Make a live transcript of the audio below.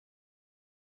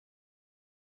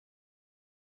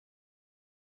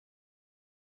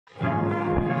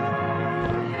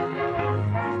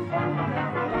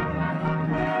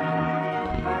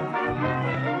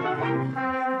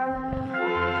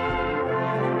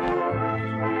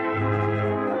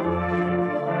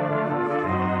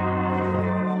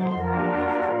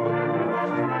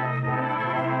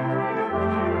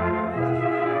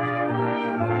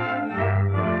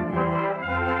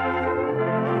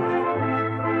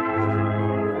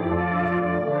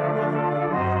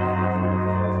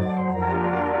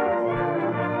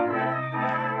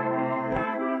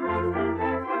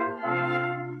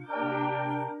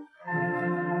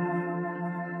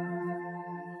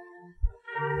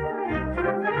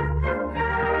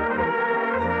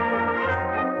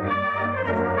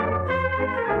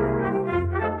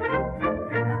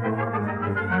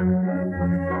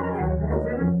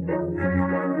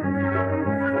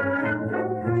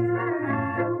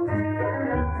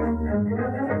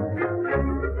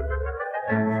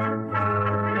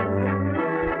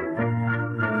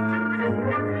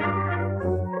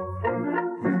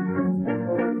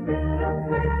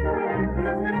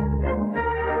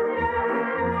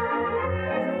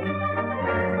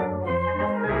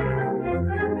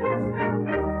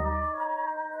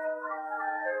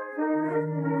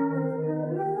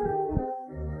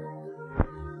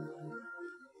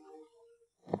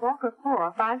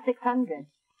tomorrow, 5-600.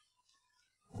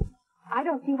 I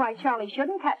don't see why Charlie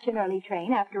shouldn't catch an early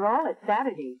train. After all, it's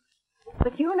Saturday.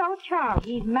 But you know Charlie.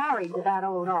 He's married to that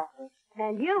old office.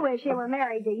 And you wish he were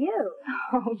married to you.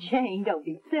 Oh, Jane, don't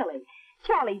be silly.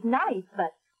 Charlie's nice,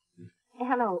 but...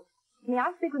 Hello. May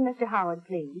I speak with Mr. Howard,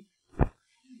 please?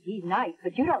 He's nice,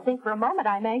 but you don't think for a moment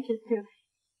I'm anxious to...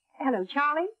 Hello,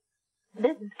 Charlie.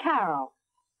 This is Carol.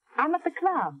 I'm at the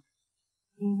club.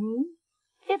 Mm-hmm.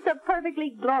 It's a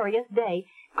perfectly glorious day.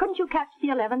 Couldn't you catch the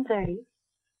 11:30?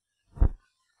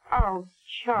 Oh,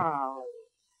 Charlie.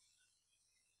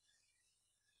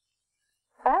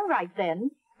 All right,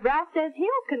 then. Ralph says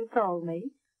he'll console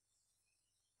me.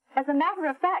 As a matter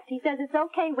of fact, he says it's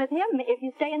okay with him if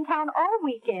you stay in town all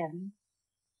weekend.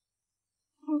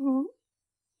 Mm-hmm.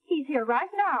 He's here right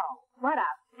now. What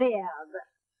a fib.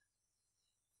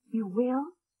 You will?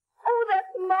 Oh,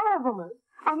 that's marvelous.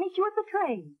 I'll meet you at the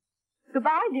train.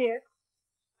 Goodbye, dear.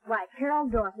 Why, Carol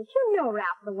Dorothy, you know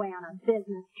Ralph's away on a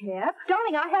business trip.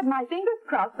 Darling, I had my fingers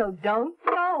crossed, so don't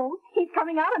go. He's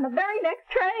coming out on the very next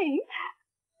train.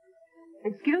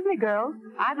 Excuse me, girls.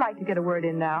 I'd like to get a word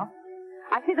in now.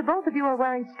 I see the both of you are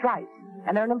wearing stripes,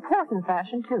 and they're an important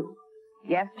fashion, too.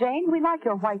 Yes, Jane, we like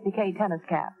your white piqué tennis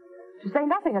cap, to say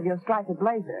nothing of your striped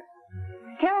blazer.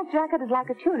 Carol's jacket is like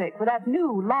a tunic with that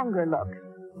new, longer look.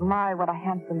 My, what a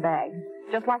handsome bag.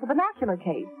 Just like a binocular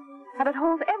case. And it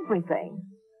holds everything.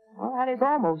 Well, that is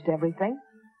almost everything.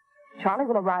 Charlie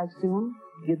will arrive soon.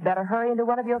 You'd better hurry into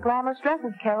one of your glamorous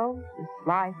dresses, Carol. This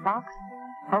sly fox.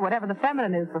 Or whatever the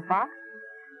feminine is for fox.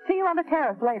 See you on the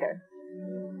terrace later.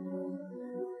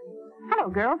 Hello,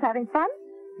 girls. Having fun?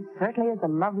 It certainly is a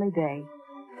lovely day.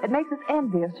 It makes us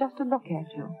envious just to look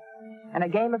at you. And a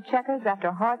game of checkers after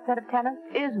a hard set of tennis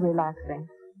is relaxing.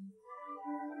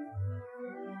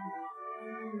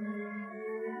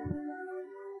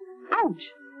 Ouch!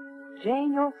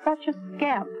 Jane, you're such a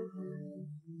scamp.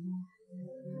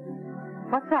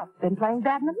 What's up? Been playing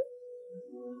badminton?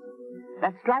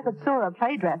 That striped Sura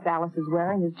play dress Alice is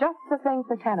wearing is just the thing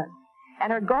for tennis.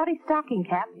 And her gaudy stocking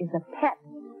cap is a pet.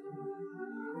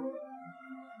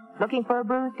 Looking for a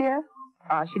bruise, dear?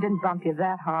 Oh, she didn't bump you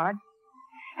that hard.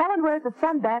 Helen wears a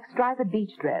sunback striped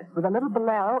beach dress with a little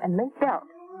bolero and link belt.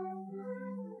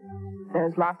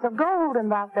 There's lots of gold in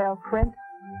that there print.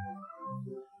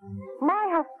 My,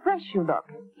 how fresh you look,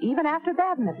 even after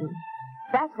badminton.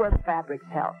 That's where the fabrics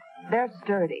help. They're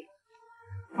sturdy.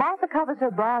 Martha covers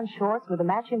her brown shorts with a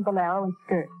matching bolero and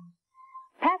skirt.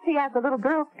 Patsy adds a little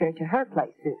girl skirt to her play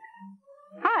suit.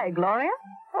 Hi, Gloria.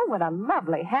 Oh, what a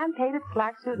lovely hand-painted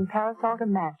slack suit and parasol to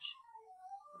match.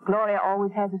 Gloria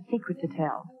always has a secret to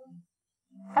tell.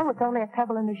 Oh, it's only a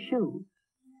pebble in her shoe.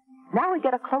 Now we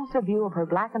get a closer view of her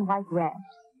black and white ramps.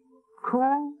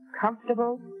 Cool,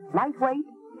 comfortable, lightweight,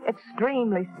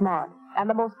 extremely smart, and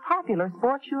the most popular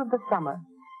sport shoe of the summer.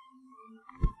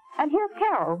 And here's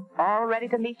Carol, all ready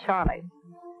to meet Charlie.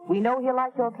 We know he'll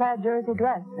like your plaid jersey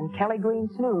dress and Kelly green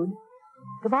snood.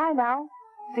 Goodbye now.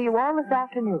 See you all this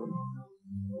afternoon.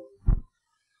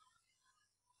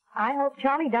 I hope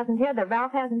Charlie doesn't hear that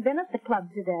Ralph hasn't been at the club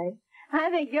today.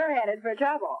 I think you're headed for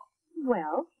trouble.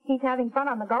 Well, he's having fun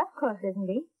on the golf course, isn't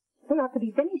he? They ought to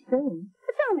be finished soon.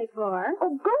 It's only 4.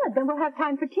 Oh, good. Then we'll have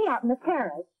time for tea out on the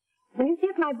terrace. Will you see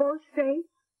if my bow's straight?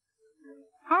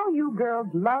 How you girls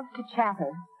love to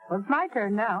chatter. Well, it's my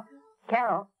turn now.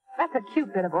 Carol, that's a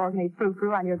cute bit of organdy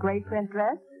frou-frou on your gray print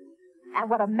dress. And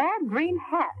what a mad green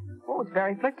hat. Oh, it's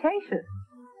very flirtatious.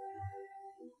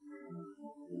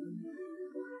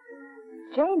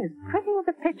 Jane is pretty as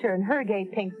a picture in her gay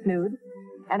pink snood,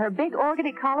 and her big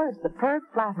organdy collar is superb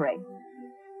flattery.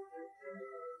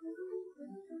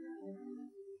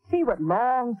 See what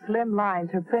long, slim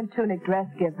lines her print tunic dress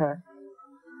give her.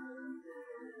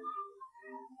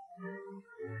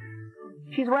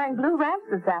 She's wearing blue ramps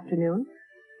this afternoon.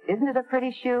 Isn't it a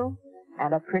pretty shoe?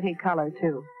 And a pretty color,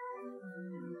 too.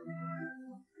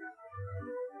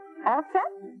 All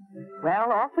set?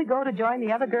 Well, off we go to join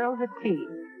the other girls at tea.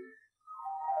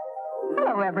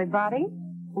 Hello, everybody.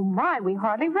 Oh, my, we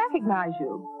hardly recognize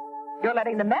you. You're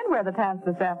letting the men wear the pants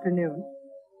this afternoon.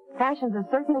 Fashions are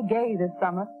certainly gay this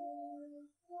summer.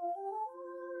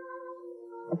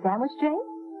 A sandwich, Jane?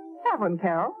 Have one,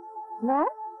 Carol. No?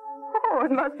 Oh,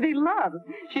 it must be love.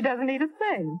 She doesn't need a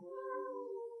thing.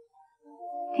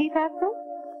 Tea, Patsy?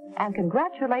 And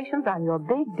congratulations on your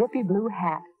big, dippy blue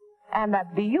hat. And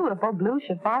that beautiful blue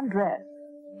chiffon dress.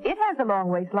 It has a long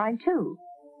waistline, too.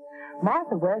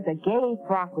 Martha wears a gay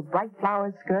frock with bright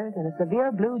flowered skirt and a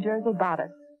severe blue jersey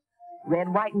bodice. Red,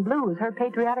 white, and blue is her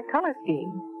patriotic color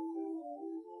scheme.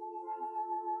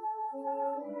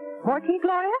 More tea,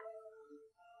 Gloria?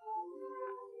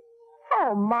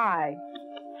 Oh, my.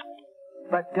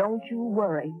 But don't you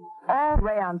worry. All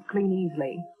rayons clean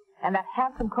easily. And that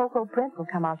handsome cocoa print will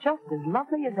come out just as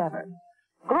lovely as ever.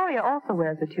 Gloria also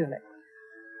wears a tunic.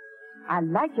 I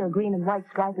like your green and white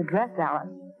striped dress, Alice.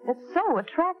 It's so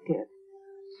attractive.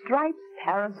 Stripes,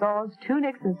 parasols,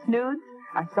 tunics, and snoods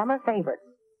are summer favorites.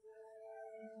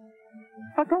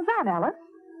 What goes on, Alice?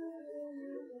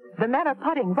 The men are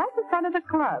putting right in front of the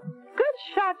club.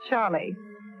 Good shot, Charlie.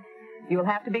 You'll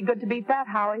have to be good to beat that,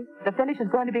 Howie. The finish is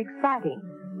going to be exciting.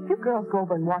 You girls go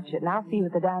over and watch it, and I'll see you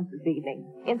at the dance this evening.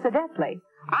 Incidentally,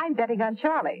 I'm betting on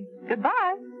Charlie.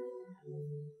 Goodbye.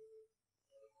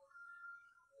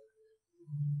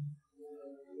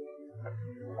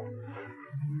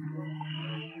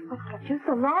 What kept you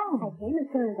so long? I came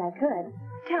as soon as I could.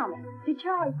 Tell me, did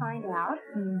Charlie find out?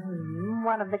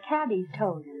 One of the caddies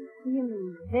told him. You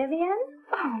mean Vivian?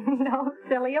 Oh, no,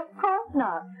 silly, of course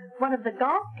not. One of the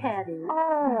golf caddies.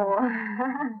 Oh.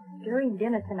 During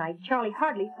dinner tonight, Charlie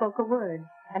hardly spoke a word.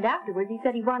 And afterwards, he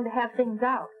said he wanted to have things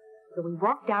out. So we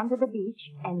walked down to the beach,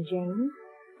 and James,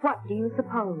 what do you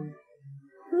suppose?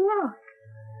 Look.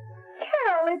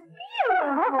 Carol, it's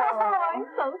beautiful. Oh, I'm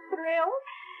so thrilled.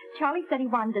 Charlie said he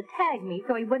wanted to tag me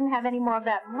so he wouldn't have any more of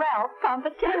that Ralph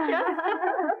competition.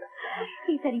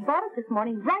 He said he bought it this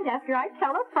morning right after I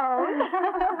telephoned.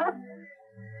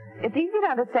 It's easy to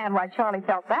understand why Charlie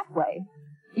felt that way.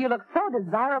 You look so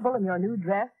desirable in your new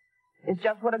dress. It's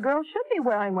just what a girl should be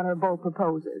wearing when her beau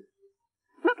proposes.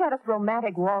 Look at its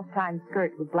romantic Wallstein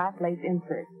skirt with black lace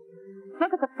inserts.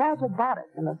 Look at the fragile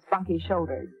bodice and the spunky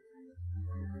shoulders.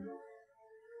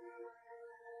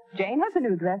 Jane has a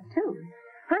new dress, too.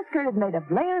 Her skirt is made of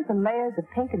layers and layers of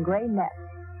pink and gray net.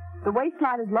 The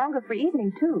waistline is longer for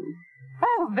evening, too.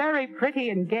 Oh, very pretty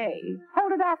and gay.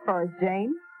 Hold it out for us,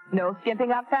 Jane. No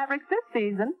skimping on fabrics this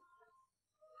season.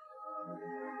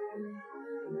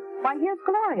 Why, here's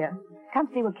Gloria. Come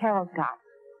see what Carol's got.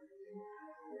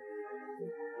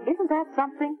 Isn't that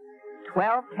something?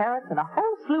 12 carats and a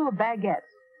whole slew of baguettes.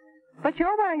 But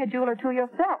you're wearing a jewel or two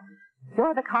yourself.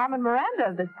 You're the Carmen Miranda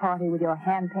of this party with your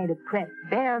hand-painted print,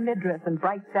 bare midriff, and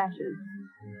bright sashes.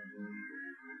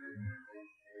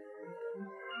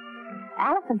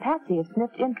 Alice and Patsy have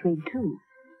sniffed intrigue, too.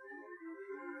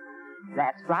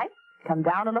 That's right. Come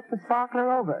down and look the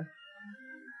sparkler over.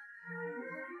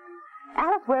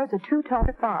 Alice wears a two-tone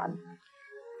chiffon.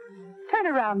 Turn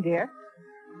around, dear.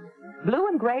 Blue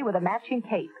and gray with a matching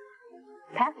cape.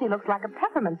 Patsy looks like a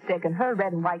peppermint stick in her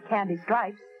red and white candy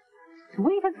stripes.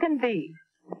 Sweet as can be.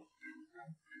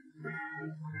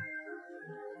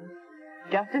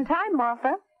 Just in time,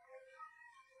 Martha.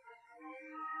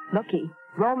 Looky,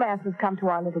 romance has come to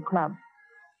our little club.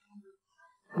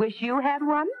 Wish you had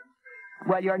one?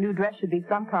 Well, your new dress should be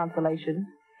some consolation.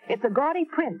 It's a gaudy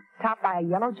print topped by a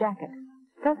yellow jacket.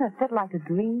 Doesn't it fit like a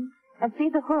dream? And see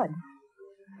the hood.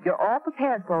 You're all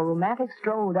prepared for a romantic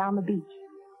stroll down the beach.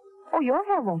 Oh, your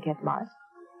hair won't get mussed.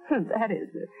 That is,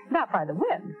 not by the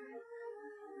wind.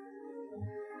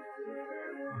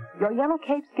 Your yellow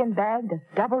capeskin bag does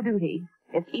double duty.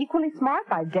 It's equally smart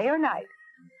by day or night.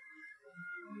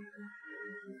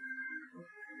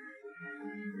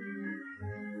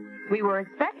 We were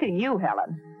expecting you,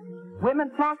 Helen.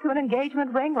 Women flock to an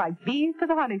engagement ring like bees to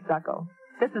the honeysuckle.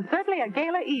 This is certainly a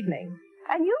gala evening.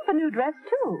 And you've a new dress,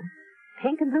 too.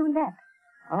 Pink and blue net.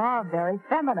 Oh, very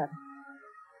feminine.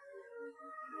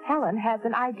 Helen has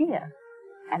an idea.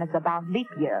 And it's about leap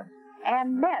year.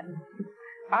 And men.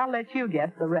 I'll let you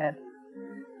guess the rest.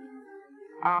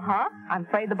 Uh-huh. I'm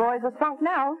afraid the boys are sunk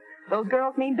now. Those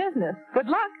girls mean business. Good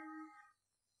luck.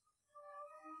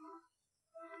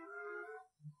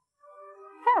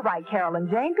 All right, Carol and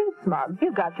Jane, be smug.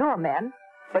 You've got your men.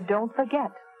 But don't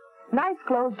forget, nice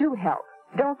clothes do help,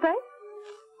 don't they?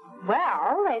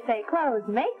 Well, they say clothes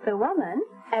make the woman,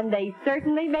 and they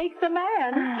certainly make the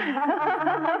man.